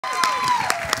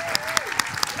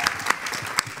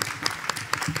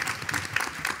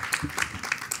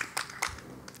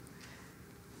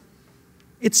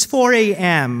It's 4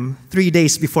 a.m., 3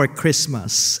 days before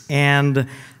Christmas, and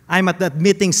I'm at the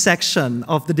admitting section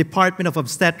of the Department of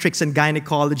Obstetrics and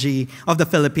Gynecology of the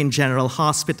Philippine General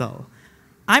Hospital.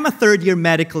 I'm a third-year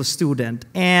medical student,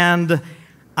 and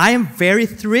I am very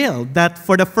thrilled that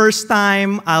for the first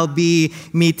time, I'll be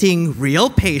meeting real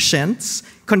patients,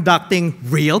 conducting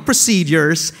real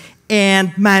procedures,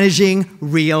 and managing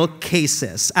real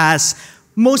cases, as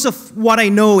most of what I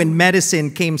know in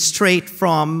medicine came straight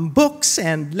from books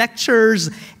and lectures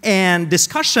and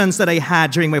discussions that I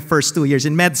had during my first 2 years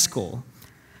in med school.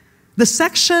 The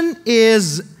section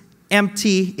is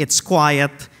empty, it's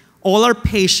quiet. All our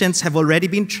patients have already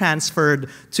been transferred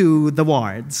to the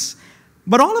wards.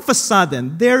 But all of a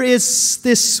sudden, there is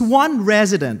this one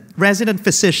resident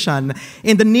physician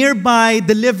in the nearby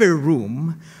delivery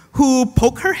room who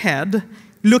poked her head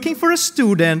looking for a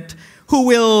student who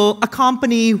will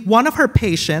accompany one of her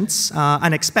patients,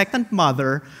 an expectant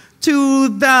mother, to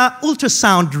the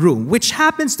ultrasound room, which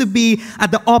happens to be at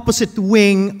the opposite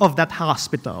wing of that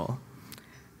hospital.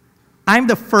 I'm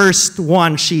the first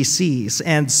one she sees,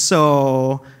 and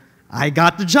so I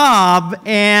got the job,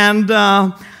 and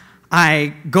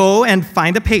I go and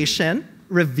find the patient,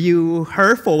 review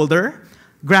her folder,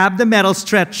 grab the metal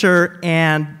stretcher,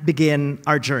 and begin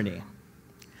our journey.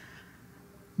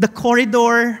 The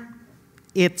corridor,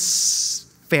 it's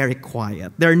very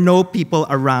quiet. There are no people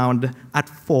around at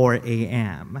 4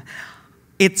 a.m.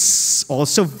 It's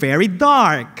also very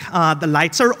dark. The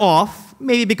lights are off,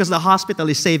 maybe because the hospital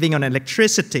is saving on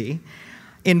electricity.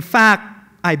 In fact,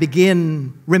 I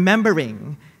begin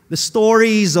remembering the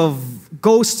stories of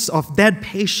ghosts of dead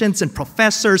patients and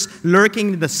professors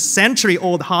lurking in the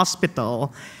century-old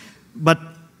hospital. But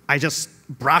I just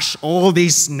brush all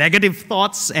these negative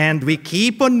thoughts and we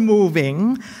keep on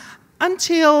moving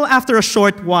until after a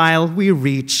short while we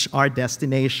reach our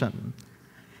destination.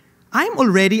 I'm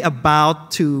already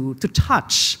about to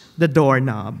touch the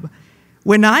doorknob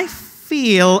when I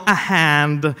feel a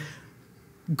hand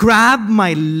grab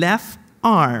my left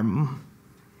arm.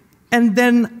 And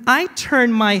then I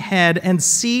turn my head and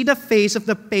see the face of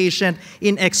the patient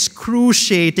in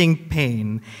excruciating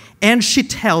pain. And she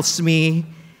tells me,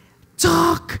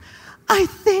 "Doc, I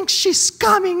think she's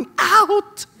coming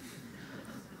out."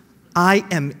 I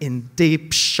am in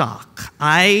deep shock.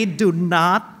 I did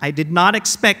not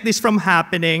expect this from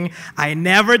happening. I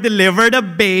never delivered a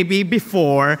baby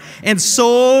before. And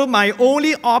so my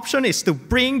only option is to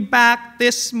bring back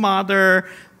this mother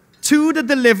to the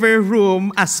delivery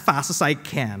room as fast as I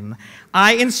can.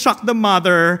 I instruct the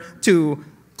mother to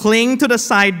cling to the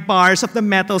sidebars of the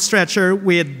metal stretcher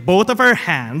with both of her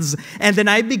hands, and then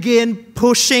I begin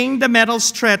pushing the metal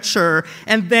stretcher,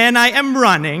 and then I am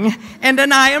running, and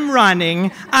then I am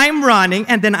running, I'm running,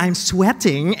 and then I'm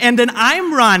sweating, and then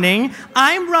I'm running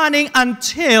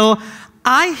until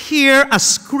I hear a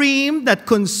scream that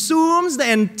consumes the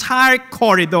entire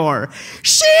corridor.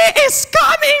 "She is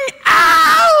coming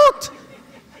out!"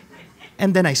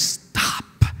 And then I stop.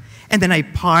 And then I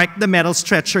park the metal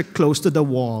stretcher close to the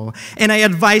wall. And I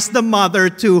advise the mother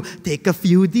to take a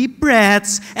few deep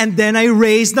breaths. And then I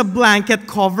raise the blanket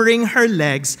covering her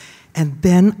legs. And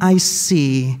then I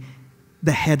see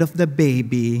the head of the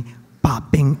baby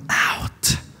popping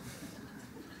out.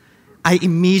 I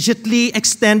immediately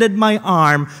extended my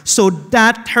arm so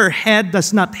that her head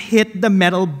does not hit the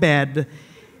metal bed.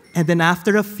 And then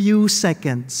after a few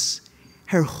seconds,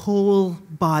 her whole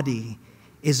body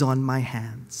is on my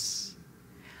hands.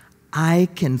 I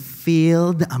can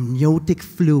feel the amniotic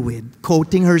fluid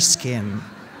coating her skin,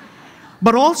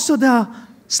 but also the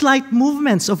slight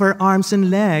movements of her arms and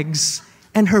legs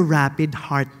and her rapid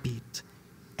heartbeat.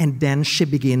 And then she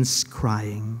begins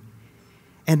crying.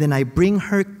 And then I bring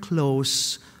her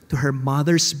close to her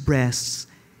mother's breasts,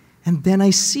 and then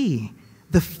I see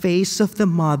the face of the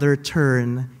mother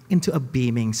turn into a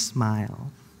beaming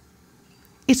smile.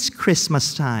 It's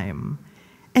Christmas time.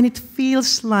 And it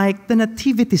feels like the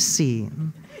nativity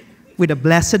scene with a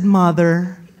blessed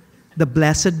mother, the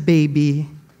blessed baby,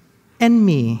 and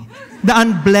me, the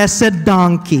unblessed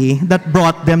donkey that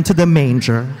brought them to the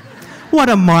manger. What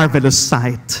a marvelous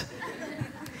sight.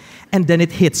 And then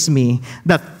it hits me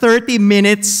that 30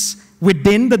 minutes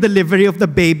within the delivery of the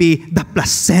baby, the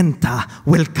placenta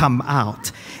will come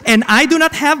out. And I do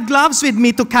not have gloves with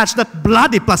me to catch that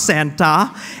bloody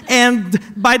placenta. And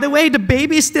by the way, the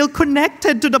baby is still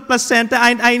connected to the placenta.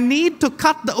 I need to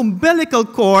cut the umbilical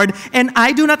cord, and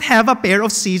I do not have a pair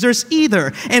of scissors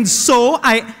either. And so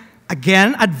I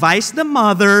again advise the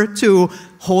mother to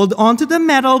hold on to the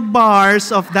metal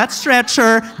bars of that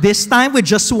stretcher, this time with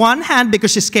just one hand because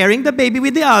she's carrying the baby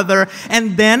with the other.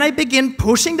 And then I begin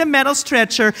pushing the metal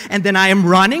stretcher, and then I am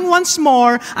running once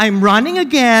more. I'm running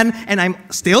again, and I'm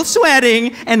still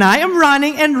sweating, and I am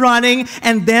running and running.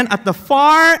 And then at the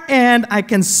far end, I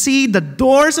can see the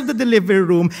doors of the delivery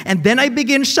room, and then I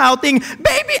begin shouting,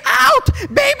 "Baby out!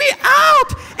 Baby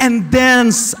out!" And then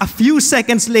a few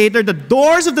seconds later, the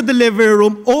doors of the delivery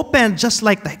room opened just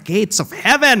like the gates of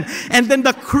heaven. And then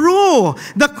the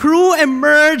crew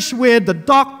emerged with the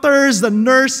doctors, the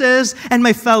nurses, and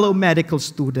my fellow medical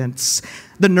students.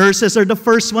 The nurses are the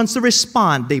first ones to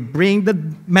respond. They bring the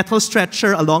metal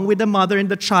stretcher along with the mother and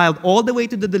the child all the way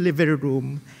to the delivery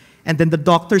room. And then the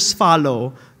doctors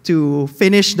follow to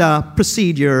finish the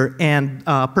procedure and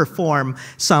perform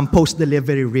some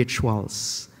post-delivery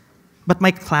rituals. But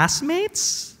my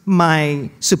classmates,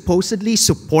 my supposedly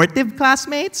supportive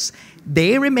classmates,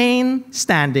 they remain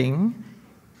standing,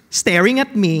 staring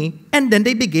at me, and then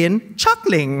they begin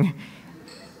chuckling.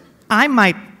 I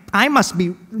must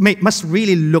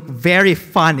really look very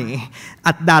funny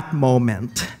at that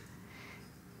moment.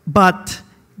 But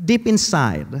deep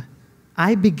inside,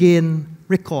 I begin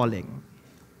recalling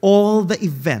all the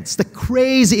events, the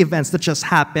crazy events that just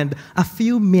happened a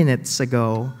few minutes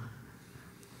ago.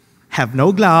 Have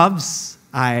no gloves,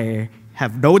 I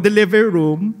have no delivery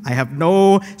room, I have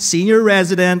no senior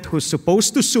resident who's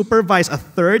supposed to supervise a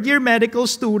third-year medical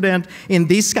student in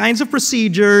these kinds of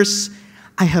procedures.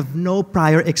 I have no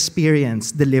prior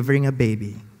experience delivering a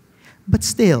baby. But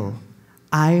still,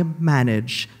 I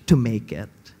manage to make it.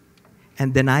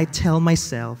 And then I tell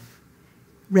myself,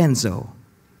 Renzo,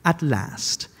 at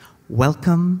last,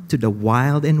 welcome to the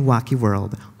wild and wacky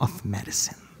world of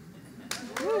medicine.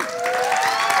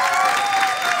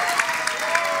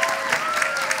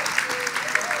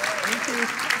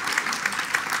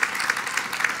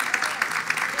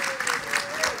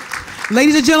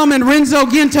 Ladies and gentlemen, Renzo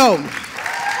Ginto.